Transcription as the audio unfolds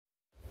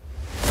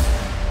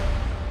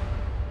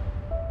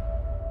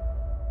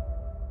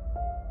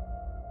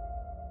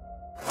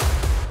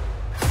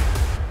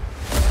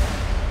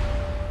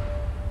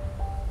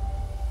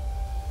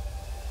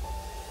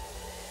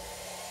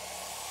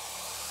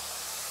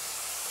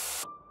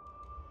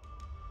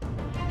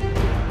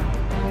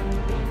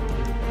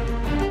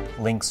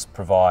Lynx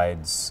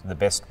provides the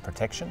best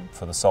protection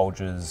for the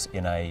soldiers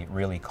in a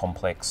really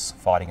complex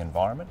fighting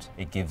environment.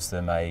 It gives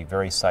them a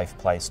very safe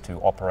place to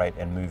operate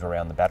and move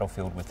around the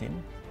battlefield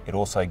within. It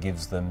also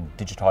gives them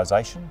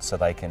digitisation so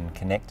they can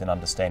connect and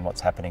understand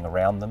what's happening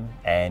around them,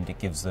 and it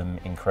gives them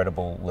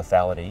incredible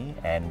lethality,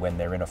 and when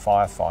they're in a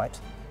firefight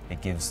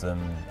it gives them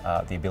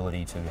the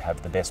ability to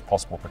have the best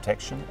possible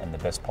protection and the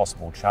best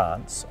possible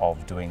chance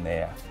of doing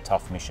their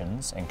tough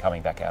missions and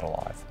coming back out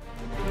alive.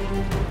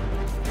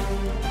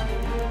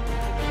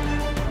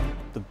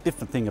 The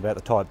different thing about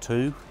the Type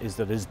 2 is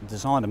that it is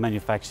designed and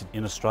manufactured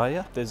in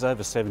Australia. There's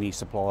over 70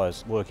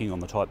 suppliers working on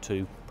the Type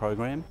 2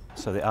 program.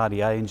 So the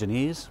RDA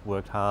engineers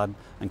worked hard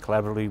and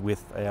collaboratively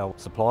with our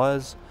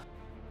suppliers.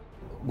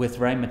 With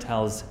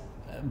Rheinmetall's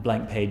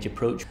blank page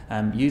approach,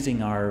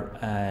 using our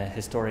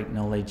historic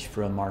knowledge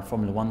from our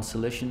Formula One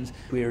solutions,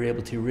 we were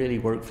able to really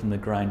work from the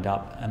ground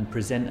up and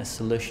present a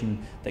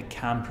solution that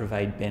can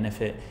provide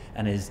benefit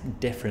and is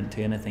different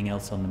to anything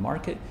else on the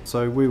market.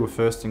 So we were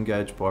first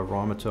engaged by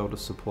Rheinmetall to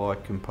supply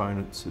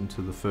components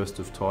into the first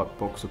of type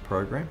boxer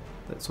program.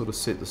 That sort of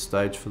set the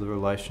stage for the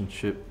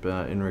relationship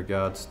in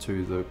regards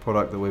to the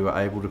product that we were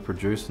able to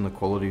produce and the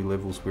quality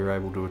levels we were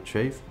able to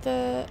achieve.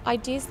 The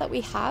ideas that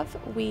we have,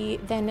 we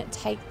then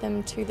take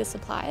them to the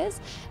suppliers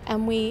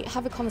and we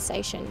have a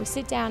conversation. We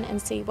sit down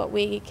and see what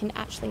we can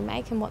actually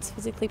make and what's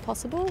physically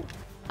possible,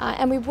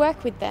 and we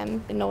work with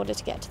them in order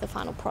to get to the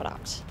final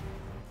product.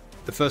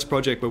 The first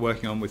project we're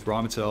working on with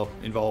Rheinmetall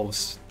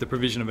involves the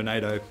provision of a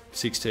NATO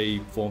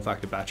 6T form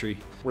factor battery.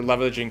 We're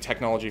leveraging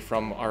technology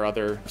from our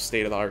other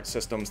state-of-the-art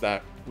systems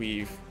that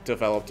we've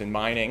developed in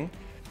mining.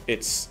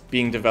 It's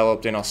being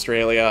developed in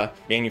Australia,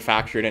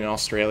 manufactured in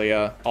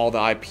Australia, all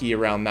the IP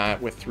around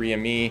that with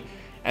 3ME,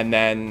 and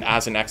then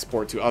as an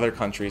export to other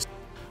countries.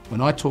 When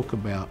I talk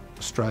about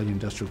Australian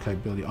industrial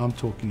capability, I'm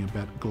talking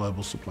about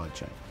global supply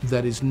chain.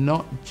 That is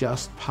not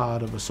just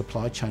part of a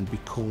supply chain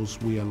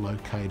because we are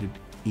located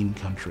in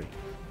country,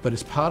 but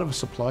it's part of a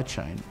supply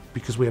chain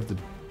because we have the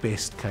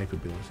best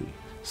capability.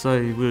 So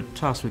we were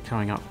tasked with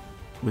coming up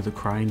with a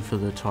crane for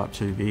the Type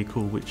 2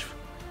 vehicle, which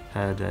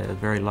had a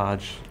very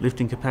large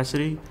lifting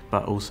capacity,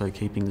 but also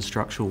keeping the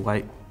structural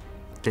weight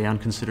down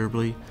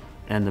considerably,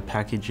 and the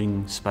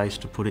packaging space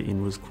to put it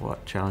in was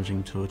quite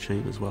challenging to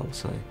achieve as well.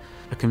 So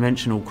a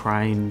conventional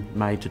crane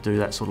made to do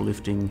that sort of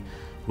lifting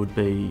would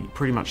be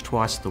pretty much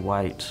twice the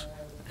weight,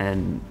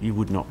 and you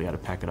would not be able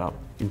to pack it up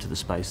into the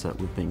space that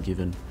we've been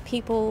given.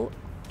 People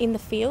in the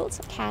field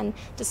can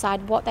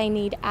decide what they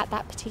need at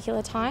that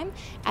particular time,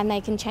 and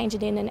they can change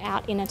it in and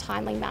out in a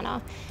timely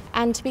manner.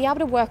 And to be able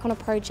to work on a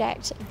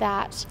project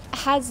that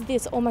has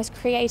this almost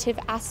creative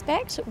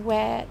aspect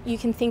where you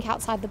can think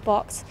outside the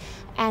box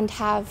and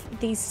have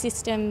these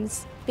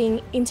systems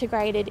being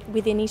integrated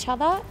within each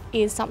other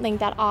is something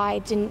that I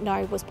didn't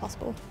know was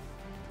possible.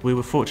 We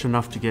were fortunate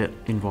enough to get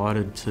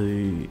invited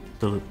to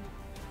the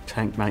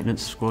tank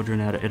maintenance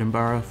squadron out of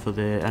Edinburgh for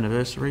their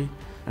anniversary,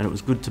 and it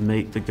was good to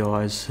meet the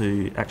guys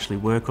who actually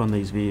work on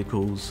these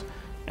vehicles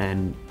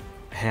and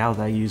how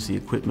they use the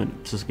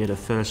equipment to get a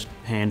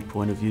first-hand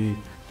point of view.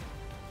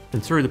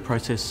 And through the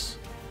process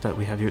that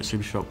we have here at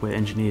Supershop, where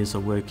engineers are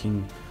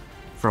working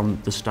from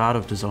the start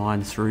of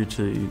design through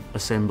to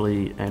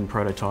assembly and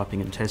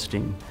prototyping and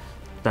testing,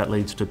 that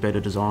leads to better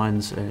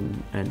designs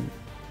and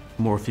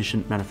more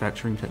efficient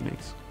manufacturing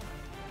techniques.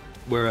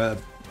 We're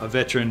a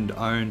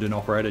veteran-owned and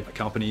operated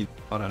company.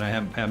 I don't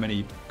know how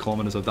many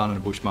kilometres I've done in a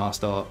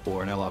Bushmaster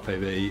or an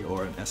LRPV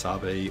or an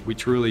SRV. We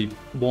truly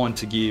want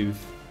to give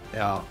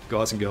our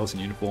guys and girls in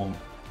uniform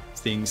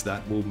things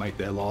that will make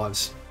their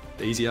lives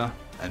easier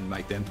and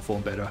make them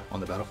perform better on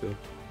the battlefield.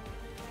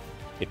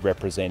 It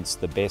represents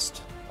the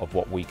best of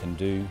what we can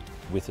do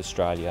with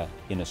Australia,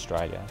 in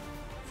Australia,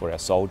 for our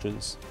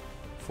soldiers,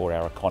 for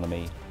our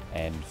economy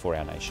and for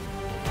our nation.